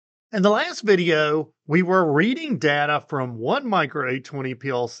In the last video, we were reading data from one micro 820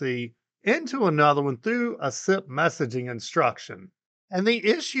 PLC into another one through a SIP messaging instruction. And the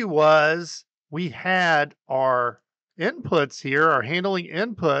issue was we had our inputs here, our handling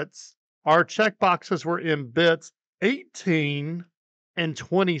inputs, our checkboxes were in bits 18 and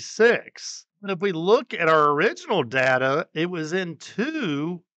 26. But if we look at our original data, it was in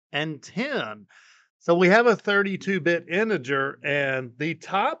 2 and 10. So we have a 32-bit integer, and the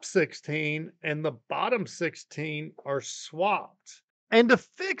top 16 and the bottom 16 are swapped. And to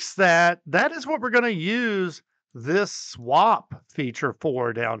fix that, that is what we're going to use this swap feature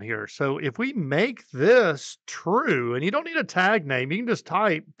for down here. So if we make this true, and you don't need a tag name, you can just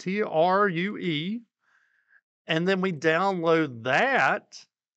type TRUE, and then we download that.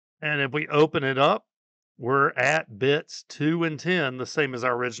 And if we open it up, we're at bits 2 and 10, the same as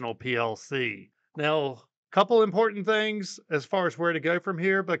our original PLC. Now, couple important things as far as where to go from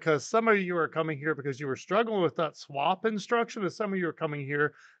here, because some of you are coming here because you were struggling with that swap instruction, and some of you are coming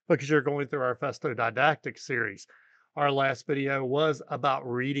here because you're going through our Festo didactic series. Our last video was about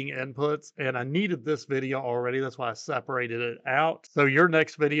reading inputs, and I needed this video already. That's why I separated it out. So your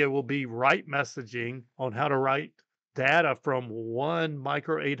next video will be write messaging on how to write data from one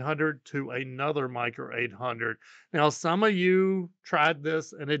micro 800 to another micro 800. Now, some of you tried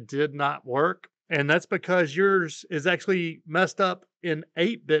this and it did not work. And that's because yours is actually messed up in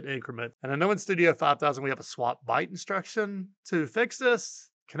 8-bit increments. And I know in Studio 5000 we have a swap byte instruction to fix this.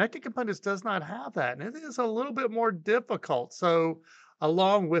 Connected Components does not have that, and it is a little bit more difficult. So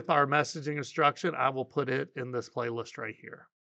along with our messaging instruction, I will put it in this playlist right here.